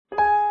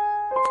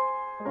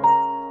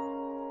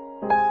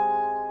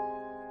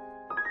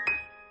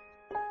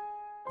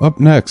Up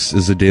next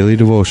is a daily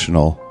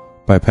devotional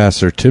by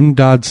Pastor Tim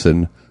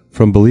Dodson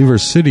from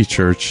Believers City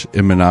Church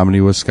in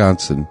Menominee,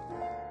 Wisconsin.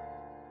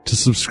 To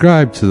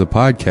subscribe to the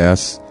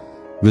podcast,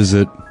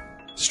 visit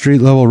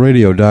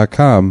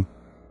streetlevelradio.com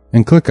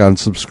and click on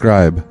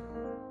subscribe.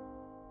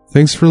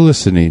 Thanks for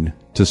listening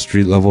to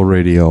Street Level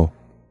Radio.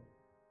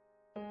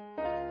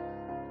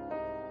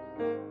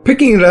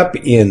 Picking it up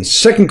in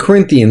 2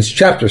 Corinthians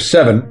chapter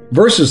 7,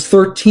 verses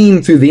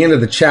 13 through the end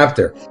of the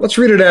chapter. Let's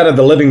read it out of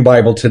the Living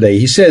Bible today.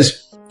 He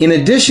says, "In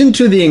addition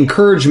to the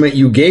encouragement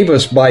you gave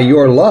us by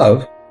your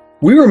love,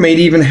 we were made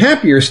even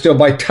happier still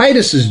by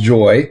Titus's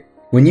joy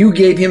when you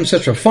gave him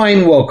such a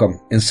fine welcome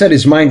and set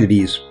his mind at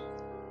ease.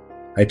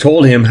 I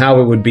told him how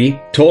it would be,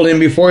 told him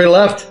before he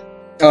left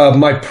of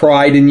my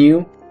pride in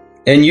you,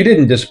 and you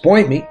didn't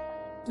disappoint me.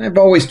 I've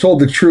always told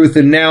the truth,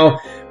 and now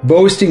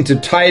boasting to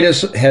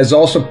Titus has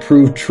also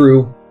proved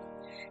true.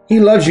 He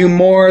loves you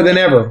more than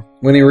ever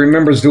when he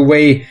remembers the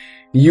way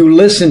you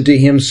listened to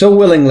him so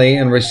willingly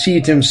and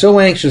received him so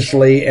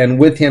anxiously and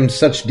with him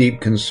such deep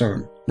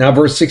concern." Now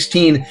verse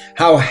 16,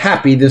 "How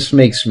happy this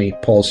makes me,"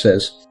 Paul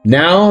says,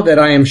 "now that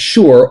I am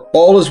sure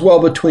all is well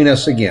between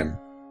us again.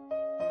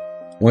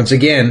 Once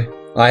again,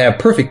 I have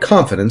perfect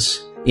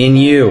confidence in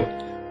you."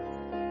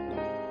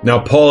 Now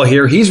Paul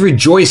here, he's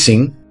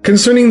rejoicing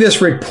concerning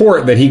this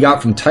report that he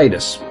got from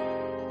Titus.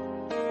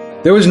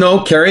 There was no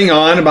carrying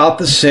on about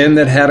the sin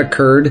that had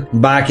occurred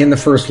back in the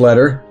first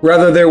letter.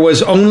 Rather, there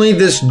was only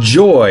this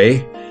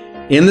joy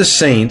in the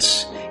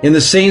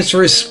saints'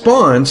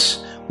 response,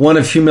 one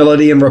of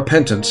humility and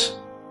repentance.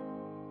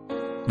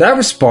 That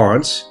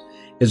response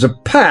is a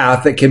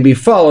path that can be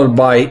followed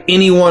by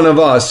any one of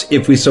us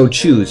if we so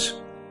choose.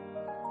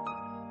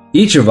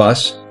 Each of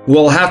us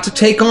will have to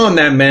take on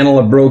that mantle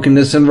of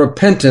brokenness and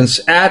repentance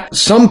at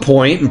some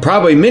point, and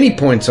probably many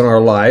points in our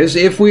lives,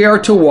 if we are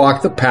to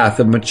walk the path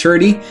of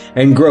maturity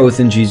and growth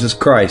in Jesus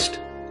Christ.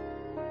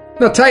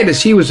 Now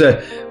Titus, he was a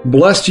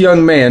blessed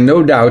young man,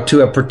 no doubt, to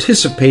have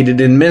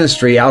participated in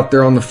ministry out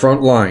there on the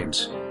front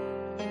lines.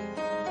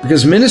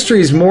 Because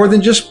ministry is more than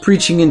just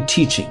preaching and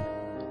teaching.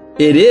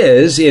 It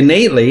is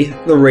innately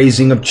the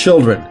raising of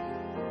children.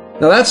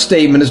 Now that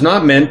statement is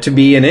not meant to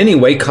be in any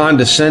way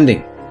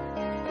condescending.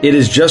 It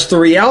is just the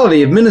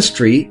reality of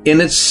ministry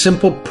in its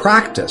simple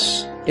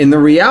practice, in the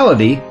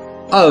reality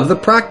of the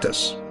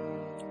practice.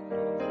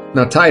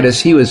 Now Titus,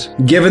 he was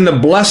given the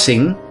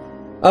blessing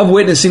of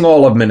witnessing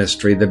all of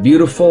ministry, the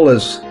beautiful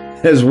as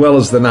well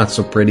as the not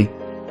so pretty.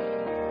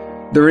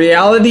 The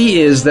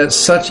reality is that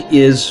such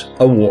is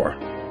a war.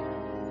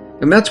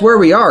 And that's where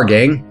we are,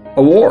 gang,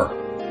 a war.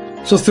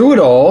 So through it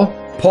all,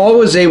 Paul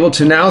was able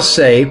to now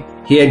say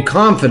he had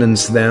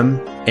confidence in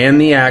them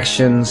and the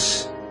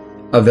actions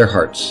of their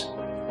hearts.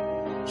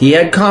 He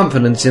had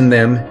confidence in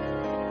them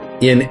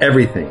in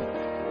everything.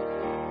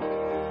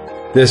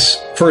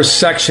 This first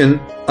section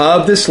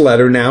of this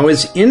letter now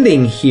is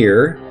ending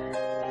here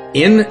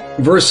in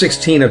verse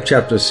 16 of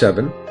chapter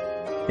 7,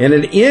 and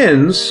it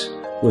ends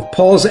with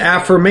Paul's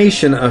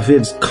affirmation of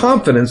his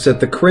confidence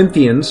that the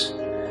Corinthians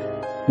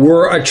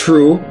were a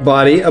true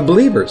body of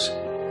believers.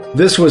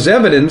 This was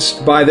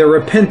evidenced by their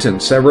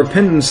repentance, a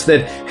repentance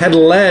that had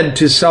led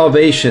to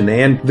salvation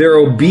and their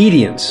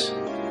obedience.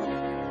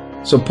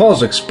 So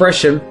Paul's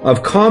expression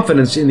of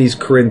confidence in these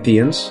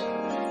Corinthians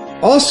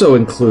also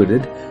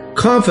included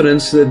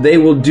confidence that they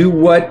will do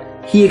what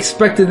he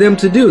expected them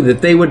to do,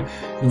 that they would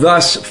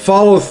thus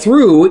follow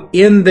through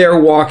in their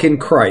walk in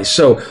Christ.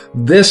 So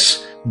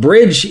this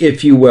bridge,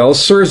 if you will,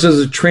 serves as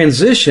a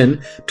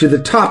transition to the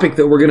topic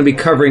that we're going to be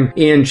covering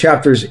in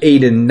chapters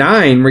 8 and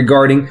 9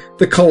 regarding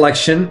the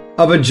collection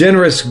of a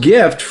generous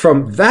gift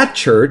from that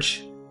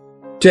church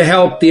to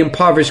help the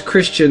impoverished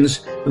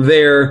Christians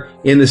there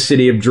in the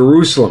city of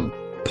Jerusalem.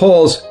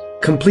 Paul's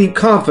complete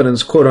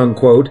confidence, quote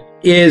unquote,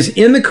 is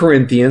in the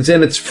Corinthians,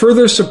 and it's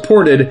further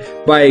supported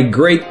by a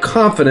great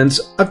confidence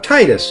of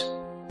Titus,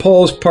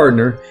 Paul's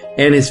partner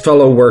and his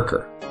fellow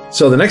worker.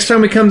 So the next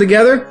time we come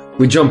together,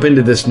 we jump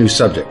into this new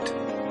subject.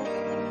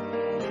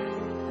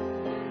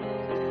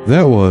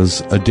 That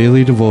was a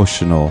daily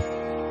devotional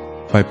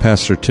by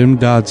Pastor Tim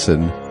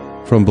Dodson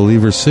from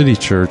Believers City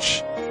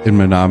Church in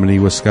Menominee,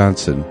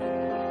 Wisconsin.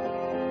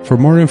 For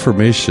more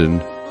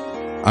information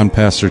on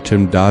Pastor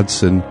Tim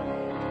Dodson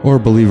or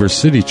Believers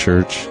City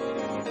Church,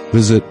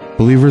 visit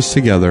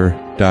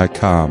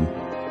believerstogether.com.